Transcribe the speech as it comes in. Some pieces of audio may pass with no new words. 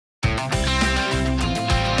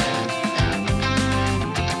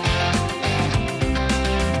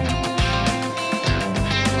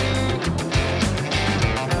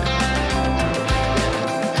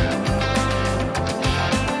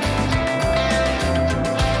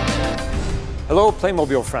Hello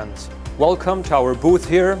Playmobil friends. Welcome to our booth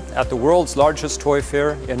here at the world's largest toy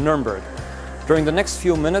fair in Nuremberg. During the next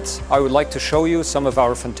few minutes, I would like to show you some of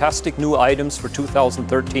our fantastic new items for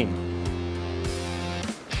 2013.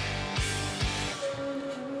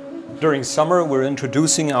 During summer, we're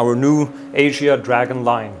introducing our new Asia Dragon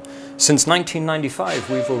line. Since 1995,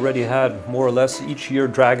 we've already had more or less each year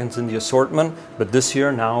dragons in the assortment, but this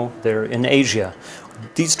year now they're in Asia.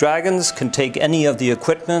 These dragons can take any of the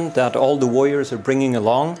equipment that all the warriors are bringing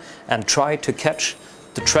along and try to catch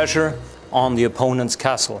the treasure on the opponent's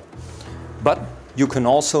castle. But you can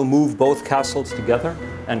also move both castles together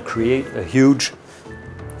and create a huge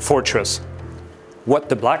fortress. What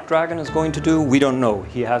the black dragon is going to do, we don't know.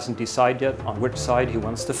 He hasn't decided yet on which side he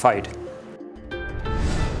wants to fight.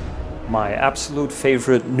 My absolute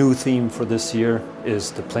favorite new theme for this year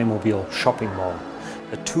is the Playmobil shopping mall.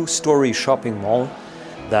 A two-story shopping mall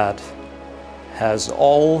that has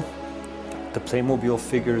all the Playmobil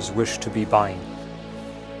figures wish to be buying.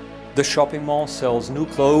 The shopping mall sells new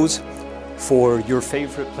clothes for your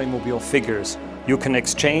favorite Playmobil figures. You can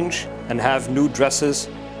exchange and have new dresses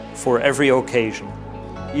for every occasion.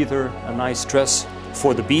 Either a nice dress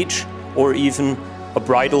for the beach or even a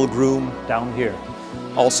bridal groom down here.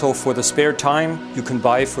 Also for the spare time, you can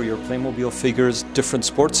buy for your Playmobil figures different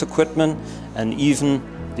sports equipment and even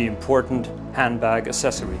the important handbag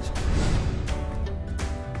accessories.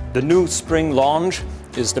 The new spring launch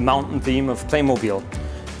is the mountain theme of Playmobil.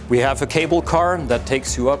 We have a cable car that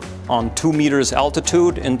takes you up on 2 meters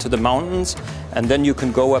altitude into the mountains, and then you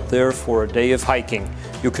can go up there for a day of hiking.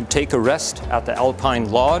 You can take a rest at the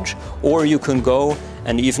Alpine Lodge, or you can go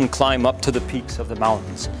and even climb up to the peaks of the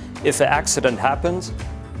mountains. If an accident happens,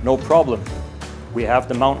 no problem. We have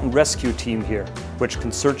the mountain rescue team here, which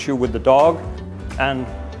can search you with the dog, and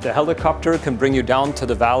the helicopter can bring you down to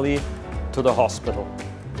the valley to the hospital.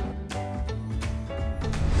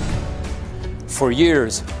 For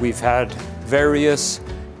years, we've had various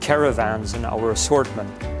caravans in our assortment,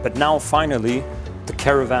 but now finally, the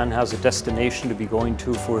caravan has a destination to be going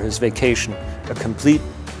to for his vacation, a complete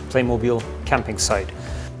Playmobil camping site,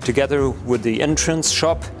 together with the entrance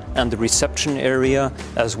shop and the reception area,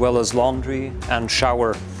 as well as laundry and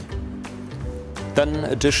shower. Then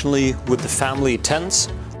additionally with the family tents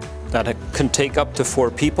that can take up to 4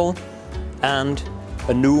 people and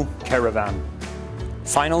a new caravan.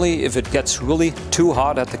 Finally, if it gets really too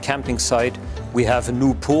hot at the camping site, we have a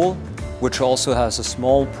new pool, which also has a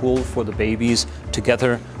small pool for the babies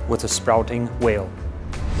together with a sprouting whale.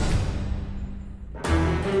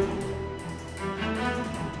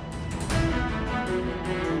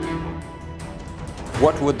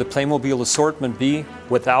 What would the Playmobil assortment be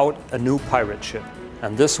without a new pirate ship?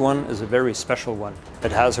 And this one is a very special one.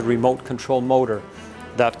 It has a remote control motor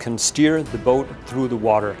that can steer the boat through the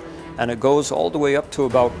water, and it goes all the way up to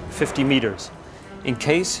about 50 meters. In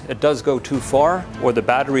case it does go too far or the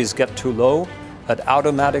batteries get too low, it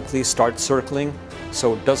automatically starts circling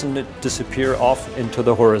so it doesn't disappear off into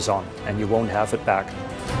the horizon and you won't have it back.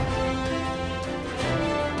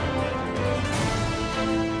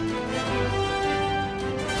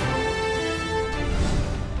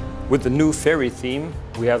 With the new fairy theme,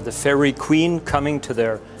 we have the Fairy Queen coming to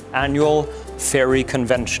their annual fairy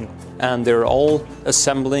convention, and they're all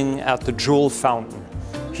assembling at the Jewel Fountain.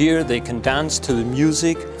 Here they can dance to the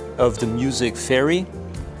music of the music fairy,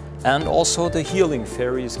 and also the healing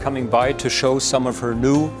fairy is coming by to show some of her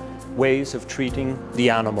new ways of treating the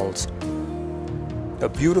animals. A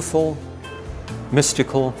beautiful,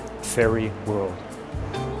 mystical fairy world.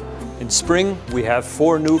 In spring, we have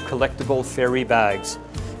 4 new collectible fairy bags.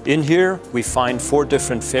 In here, we find 4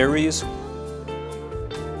 different fairies,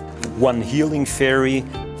 1 healing fairy,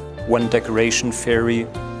 1 decoration fairy,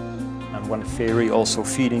 and 1 fairy also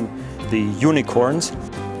feeding the unicorns.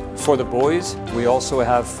 For the boys, we also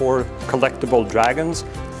have 4 collectible dragons,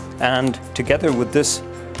 and together with this,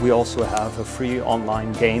 we also have a free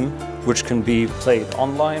online game, which can be played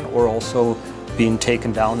online or also being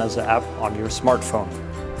taken down as an app on your smartphone.